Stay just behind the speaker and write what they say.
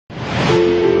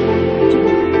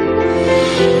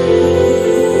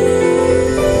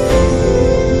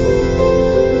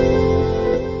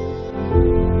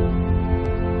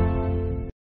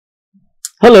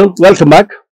Hello, welcome back.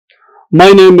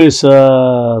 My name is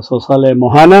Sosale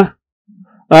Mohana,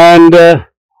 and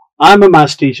I'm a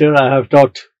maths teacher. I have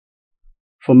taught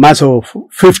for maths of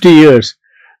 50 years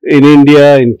in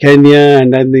India, in Kenya,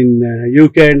 and then in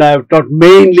UK, and I have taught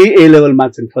mainly A-level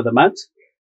maths and further maths.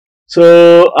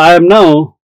 So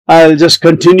I'll just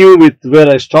continue with where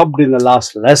I stopped in the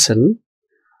last lesson.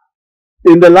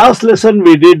 In the last lesson,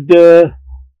 we did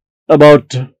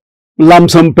about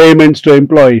lump sum payments to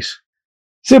employees.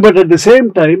 See, but at the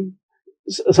same time,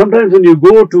 sometimes when you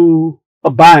go to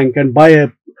a bank and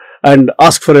and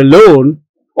ask for a loan,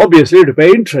 obviously you have to pay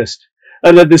interest.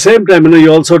 And at the same time,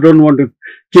 you also don't want to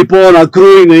keep on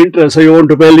accruing the interest, so you want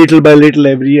to pay little by little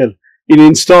every year in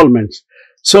installments.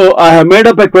 So I have made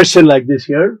up a question like this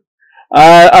here.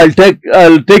 I'll take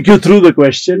you through the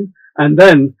question, and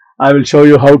then I will show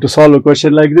you how to solve a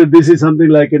question like this. This is something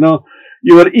like, your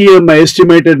EMI,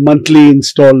 estimated monthly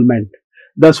installment.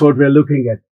 That's what we're looking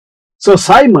at. So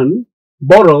Simon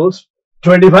borrows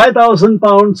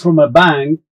 £25,000 from a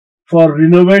bank for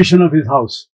renovation of his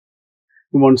house.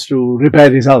 He wants to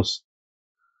repair his house.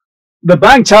 The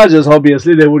bank charges,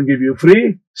 obviously, they won't give you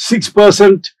free,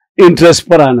 6% interest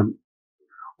per annum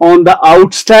on the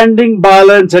outstanding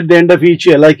balance at the end of each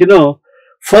year. Like,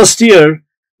 first year,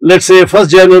 let's say 1st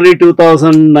January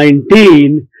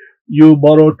 2019, you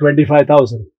borrow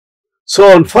 25,000.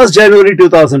 So on 1st January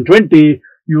 2020,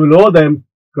 you will owe them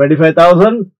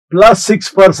 25,000 plus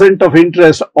 6% of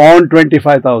interest on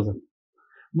 25,000.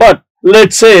 But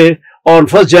let's say on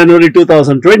 1st January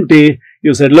 2020,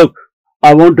 you said, look,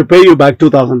 I want to pay you back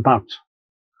 £2,000.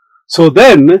 So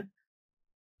then,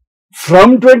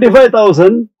 from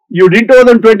 25,000, you didn't owe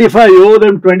them 25, you owe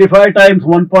them 25 times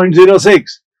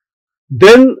 1.06.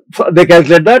 Then they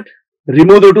calculate that,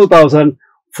 remove the 2,000.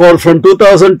 From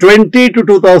 2020 to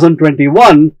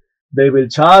 2021, they will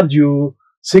charge you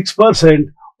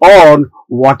 6% on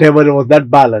whatever was that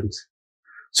balance.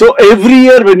 So every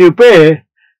year when you pay,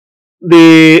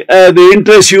 the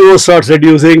interest you owe starts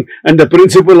reducing, and the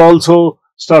principal also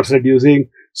starts reducing.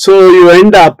 So you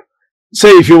end up, say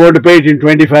if you want to pay it in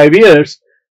 25 years,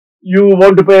 you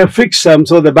want to pay a fixed sum.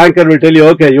 So the banker will tell you,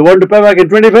 okay, you want to pay back in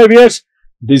 25 years?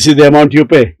 This is the amount you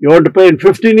pay. You want to pay in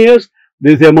 15 years?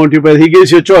 This is the amount you pay. He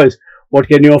gives you a choice. What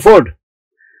can you afford?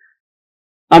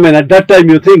 At that time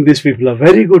you think these people are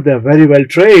very good. They are very well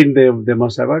trained. They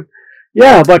must have it.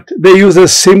 Yeah, but they use a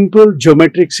simple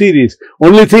geometric series.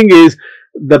 Only thing is,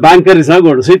 the banker is not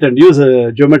going to sit and use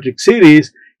a geometric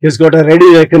series. He's got a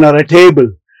ready reckoner or a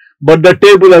table. But the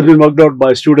table has been worked out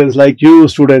by students like you,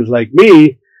 students like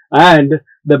me, and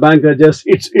the banker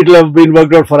it'll have been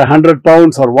worked out for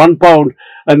 £100 or £1,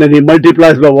 and then he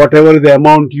multiplies by whatever the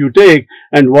amount you take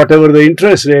and whatever the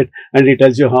interest rate, and he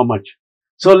tells you how much.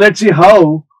 So let's see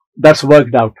how that's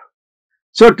worked out.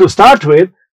 So to start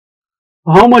with,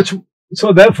 how much?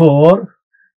 So therefore,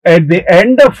 at the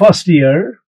end of first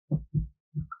year,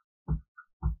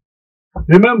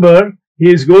 remember,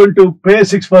 he is going to pay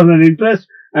 6% interest,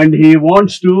 and he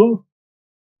wants to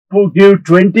give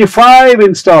 25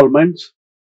 installments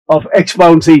of X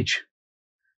pounds each.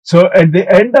 So at the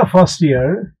end of first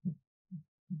year,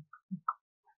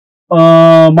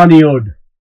 money owed.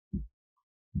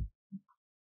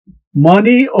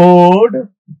 Money owed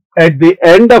at the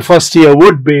end of first year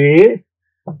would be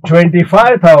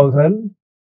 25,000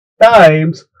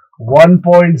 times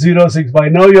 1.06. By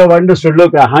now you have understood,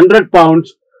 look, £100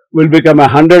 will become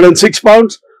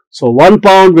 £106. So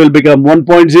 £1 will become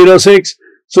 1.06.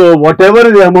 So whatever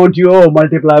the amount you owe,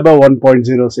 multiply by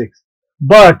 1.06.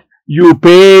 But you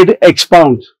paid X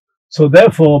pounds. So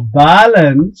therefore,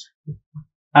 balance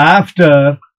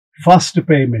after first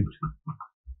payment.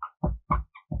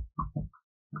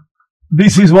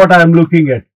 This is what I am looking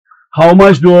at. How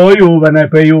much do I owe you when I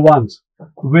pay you once?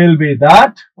 Will be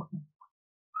that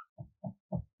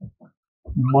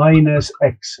minus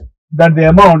X. That the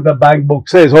amount the bank book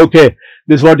says, okay,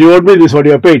 this is what you owed me, this is what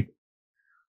you have paid.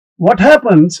 What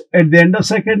happens at the end of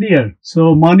second year?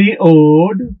 So money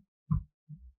owed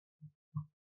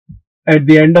at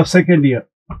the end of second year.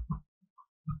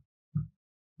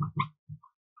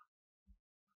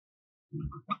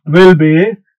 Will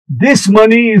be, this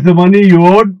money is the money you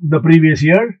owed the previous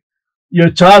year.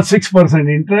 You charge 6%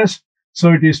 interest.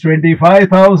 So it is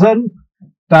 25,000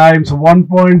 times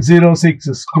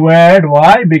 1.06 squared.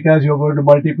 Why? Because you're going to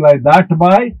multiply that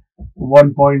by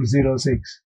 1.06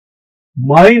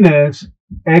 minus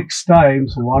X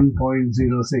times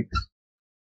 1.06.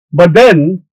 But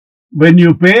then when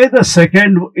you pay the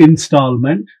second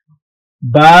installment,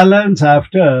 balance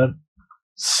after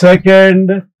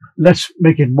second, let's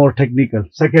make it more technical,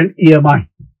 second EMI,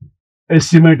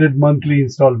 estimated monthly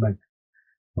installment,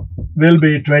 will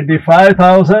be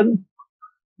 25,000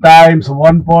 times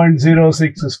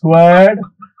 1.06 squared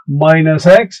minus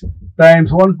x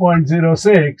times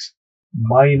 1.06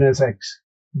 minus x.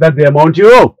 That's the amount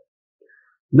you owe.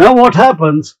 Now what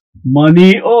happens?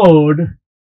 Money owed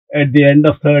at the end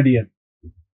of third year.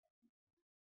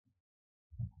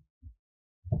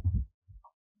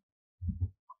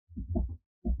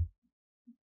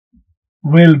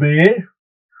 Will be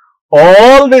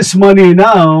all this money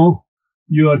now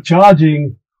you are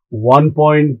charging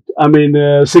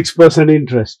 6%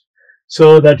 interest.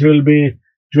 So that will be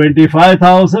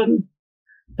 25,000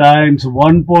 times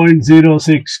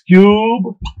 1.06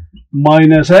 cube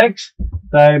minus x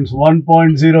times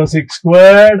 1.06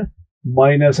 squared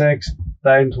minus x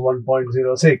times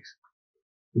 1.06.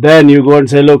 Then you go and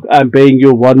say, look, I'm paying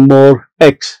you one more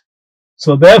x.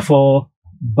 So therefore,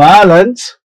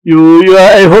 balance,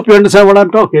 I hope you understand what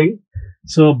I'm talking.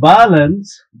 So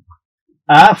balance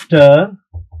after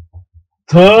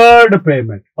third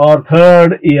payment or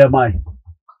third EMI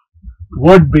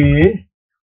would be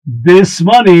this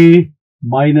money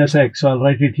minus x. So I'll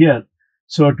write it here.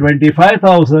 So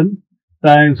 25,000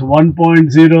 times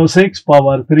 1.06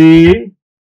 power 3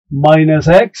 minus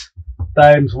x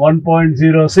times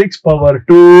 1.06 power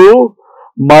 2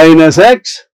 minus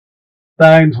x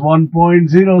times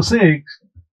 1.06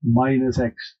 minus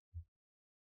x.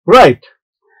 Right.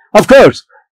 Of course,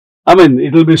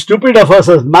 it will be stupid of us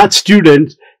as math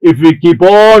students if we keep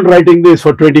on writing this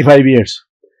for 25 years.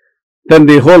 Then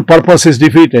the whole purpose is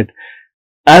defeated.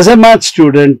 As a math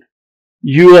student,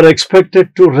 you are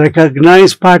expected to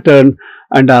recognize pattern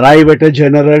and arrive at a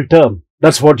general term.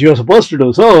 That's what you're supposed to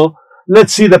do. So,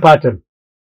 let's see the pattern.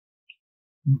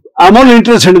 I'm only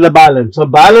interested in the balance. So,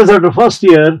 balance after first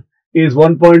year is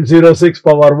 1.06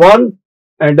 power 1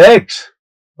 and x.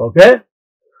 Okay.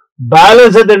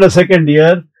 Balance at the end of second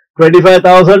year,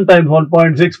 25,000 times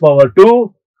 1.6 power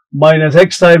 2 minus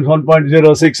x times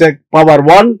 1.06 power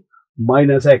 1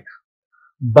 minus x.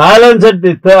 Balance at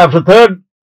the after third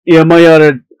EMI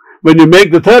or when you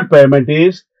make the third payment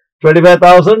is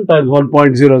 25,000 times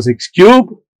 1.06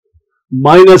 cube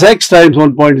minus x times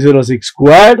 1.06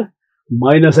 squared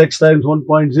minus x times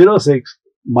 1.06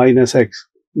 minus x.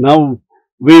 Now,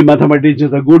 we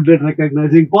mathematicians are good at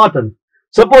recognizing pattern.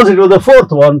 Suppose it was the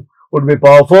fourth one, would be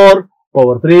power 4,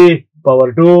 power 3,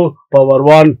 power 2, power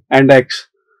 1 and x.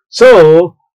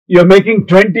 So, you're making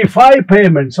 25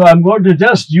 payments. So, I'm going to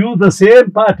just use the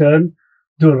same pattern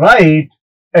to write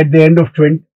at the end of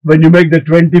when you make the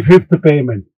 25th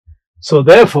payment. So,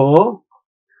 therefore,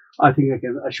 I think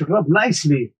I should rub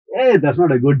nicely. Hey, that's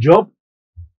not a good job.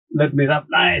 Let me rub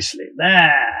nicely.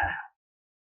 There.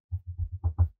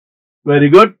 Very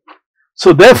good.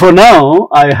 So, therefore, now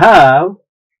I have,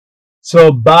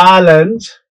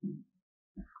 balance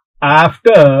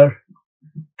after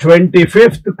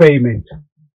 25th payment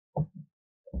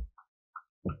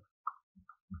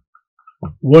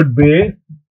would be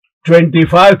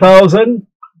 25,000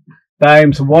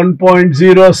 times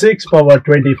 1.06 power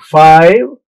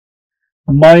 25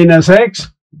 minus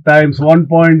x times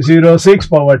 1.06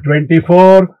 power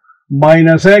 24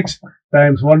 minus x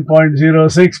times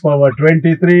 1.06 power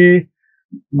 23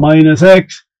 minus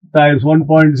x times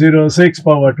 1.06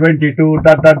 power 22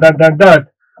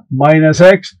 minus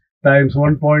x times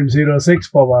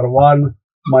 1.06 power 1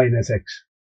 minus x.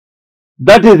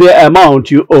 That is the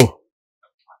amount you owe.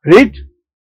 Read?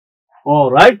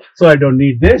 Alright, so I don't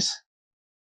need this.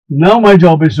 Now my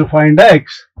job is to find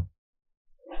x.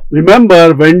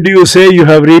 Remember, when do you say you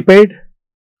have repaid?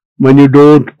 When you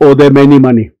don't owe them any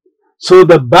money. So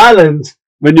the balance,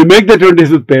 when you make the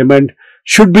 25th payment,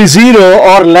 should be 0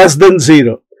 or less than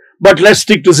 0. But let's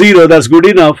stick to 0, that's good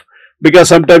enough, because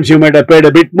sometimes you might have paid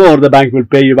a bit more, the bank will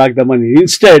pay you back the money.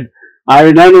 Instead,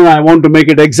 I want to make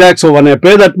it exact, so when I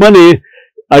pay that money,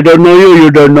 I don't know you,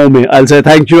 you don't know me. I'll say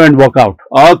thank you and walk out.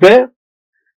 Okay?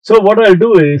 So what I'll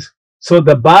do is,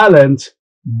 the balance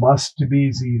must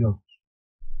be 0.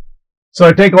 So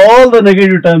I take all the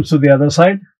negative terms to the other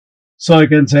side. So I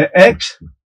can say x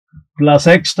plus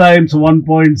x times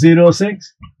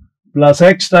 1.06 plus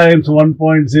x times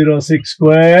 1.06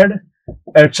 squared,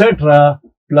 etc.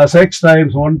 plus x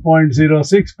times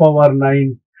 1.06 power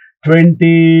 9,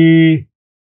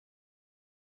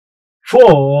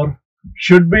 24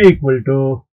 should be equal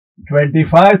to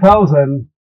 25,000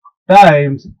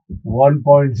 times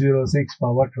 1.06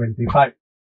 power 25.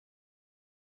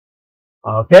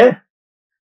 Okay?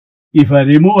 If I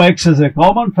remove x as a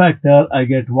common factor, I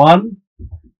get 1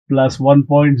 plus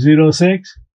 1.06,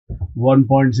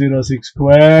 1.06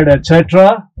 squared,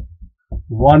 etc.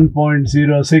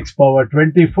 1.06 power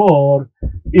 24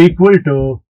 equal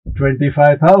to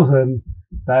 25,000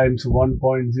 times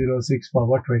 1.06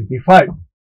 power 25.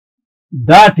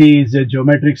 That is a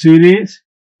geometric series.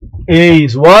 A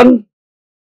is 1,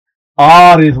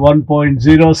 R is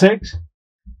 1.06,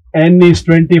 N is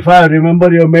 25.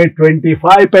 Remember, you made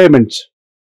 25 payments.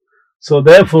 So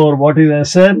therefore, what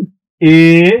is Sn?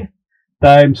 A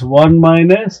times 1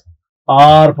 minus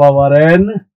R power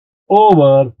N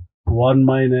over 1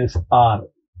 minus R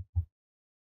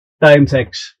times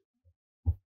X.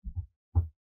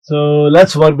 So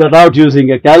let's work that out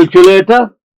using a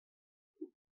calculator.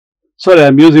 Sorry,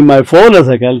 I'm using my phone as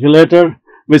a calculator,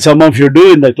 which some of you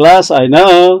do in the class. I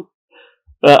know.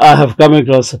 I have come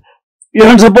across. You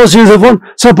aren't supposed to use a phone.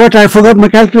 So, but I forgot my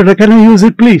calculator. Can I use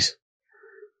it, please?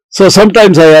 So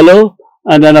sometimes I allow,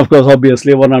 and then of course,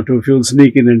 obviously, one or two of you will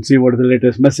sneak in and see what is the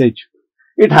latest message.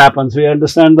 It happens. We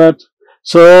understand that.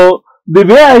 So the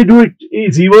way I do it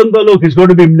is, even though look, it's going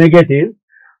to be negative,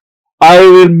 I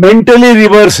will mentally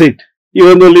reverse it.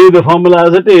 Even though leave the formula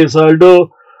as it is, so I'll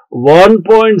do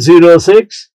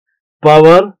 1.06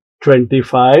 power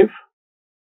 25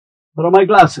 for my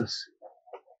glasses.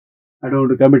 I don't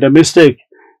want to commit a mistake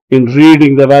in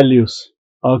reading the values.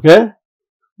 Okay?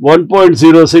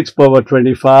 1.06 power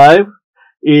 25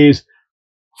 is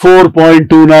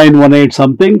 4.2918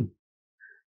 something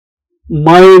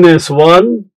minus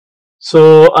 1.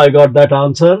 So I got that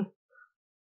answer.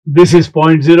 This is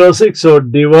 0.06. So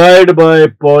divide by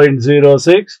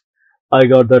 0.06. I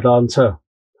got that answer.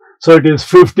 So it is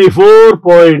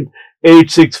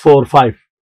 54.8645.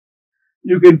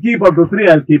 You can keep up to 3.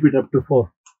 I'll keep it up to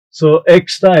 4. So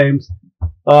X times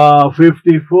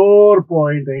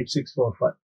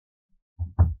 54.8645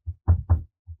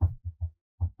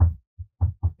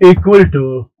 equal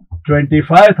to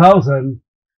 25,000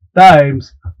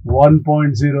 times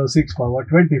 1.06 power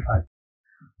 25.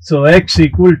 So X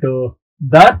equal to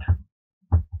that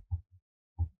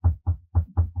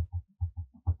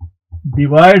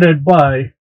divided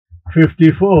by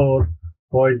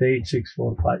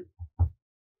 54.8645.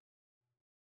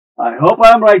 I hope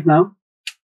I am right now.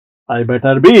 I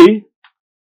better be.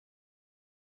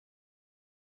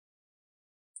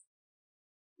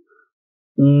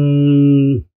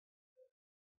 Mm,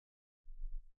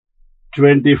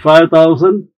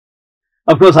 25,000.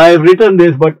 Of course, I have written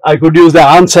this, but I could use the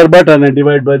answer button and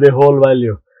divide by the whole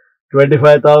value.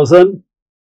 25,000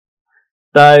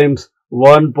 times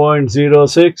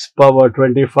 1.06 power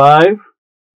 25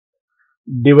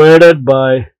 divided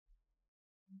by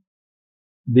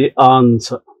the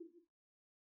answer.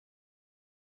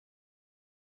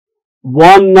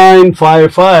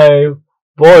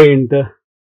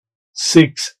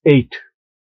 1955.68.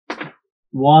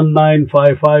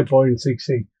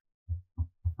 1955.68.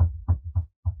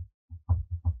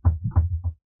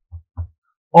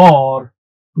 Or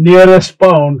nearest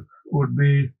pound would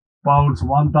be pounds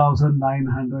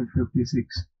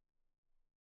 1956.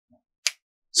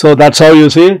 So that's how you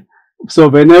see. So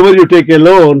whenever you take a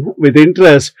loan with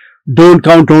interest, don't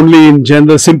count only in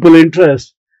general simple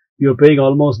interest. You're paying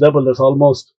almost double. That's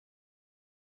almost,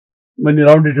 when you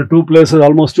round it to two places,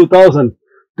 almost 2,000.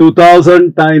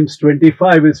 2,000 times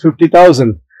 25 is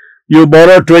 50,000. You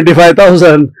borrow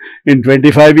 25,000 in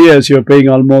 25 years, you're paying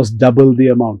almost double the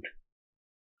amount.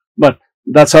 But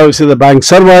that's how you see the bank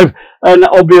survive. And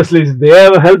obviously, they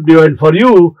have helped you. And for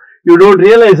you, you don't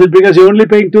realize it because you're only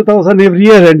paying 2,000 every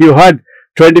year and you had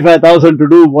 25,000 to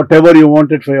do whatever you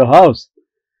wanted for your house.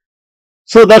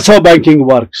 So that's how banking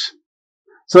works.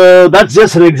 So that's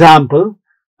just an example.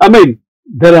 I mean,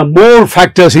 there are more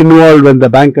factors involved when the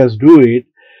bankers do it.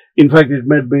 In fact, it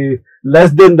might be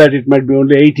less than that. It might be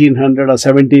only 1,800 or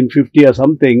 1,750 or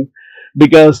something,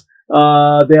 because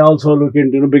they also look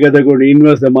into, because they're going to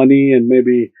invest the money, and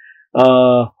maybe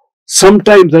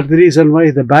sometimes that's the reason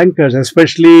why the bankers,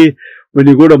 especially when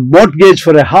you go to mortgage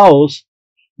for a house,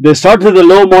 they start with a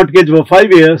low mortgage for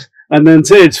 5 years and then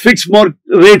say it's fixed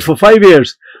rate for 5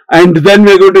 years, and then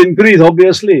we're going to increase,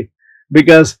 obviously,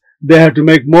 because they have to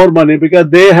make more money, because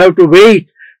they have to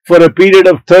wait for a period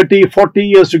of 30, 40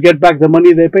 years to get back the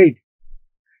money they paid.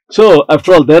 So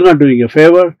after all, they're not doing a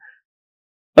favor.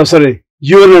 Oh, sorry,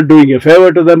 you're not doing a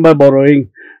favor to them by borrowing,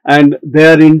 and they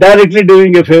are indirectly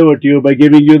doing a favor to you by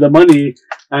giving you the money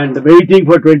and waiting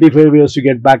for 25 years to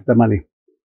get back the money.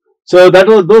 So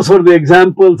those were the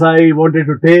examples I wanted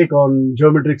to take on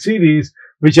geometric series,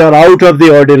 which are out of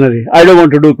the ordinary. I don't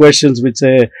want to do questions which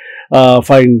say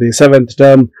find the seventh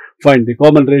term, find the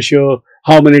common ratio,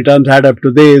 how many terms add up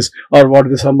to this, or what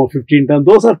is the sum of 15 terms.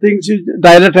 Those are things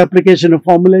direct application of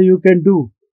formula you can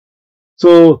do.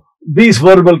 So these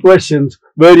verbal questions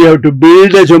where you have to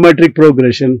build a geometric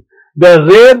progression, they're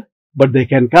rare, but they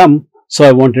can come. So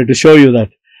I wanted to show you that.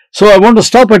 So I want to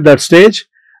stop at that stage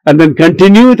and then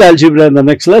continue with algebra in the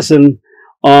next lesson,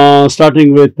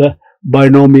 starting with the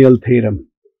binomial theorem.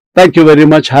 Thank you very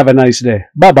much. Have a nice day.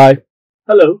 Bye-bye.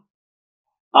 Hello.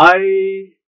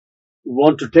 I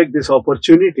want to take this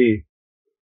opportunity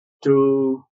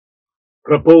to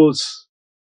propose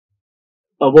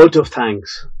a vote of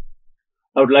thanks.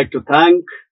 I would like to thank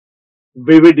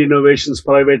Vivid Innovations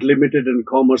Private Limited and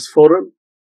Commerce Forum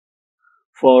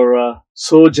for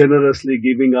so generously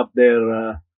giving up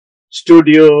their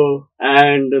studio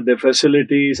and the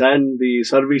facilities and the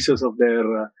services of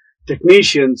their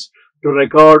technicians to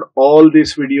record all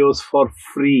these videos for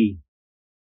free.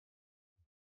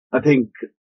 I think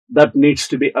that needs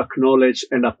to be acknowledged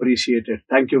and appreciated.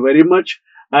 Thank you very much.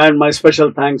 And my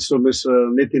special thanks to Mr.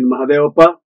 Nitin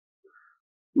Mahadevappa,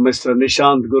 Mr.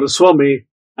 Nishant Guruswamy,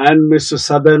 and Mr.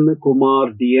 Sadan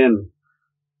Kumar DN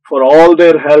for all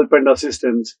their help and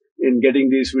assistance in getting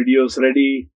these videos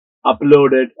ready,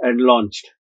 uploaded and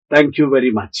launched. Thank you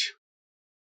very much.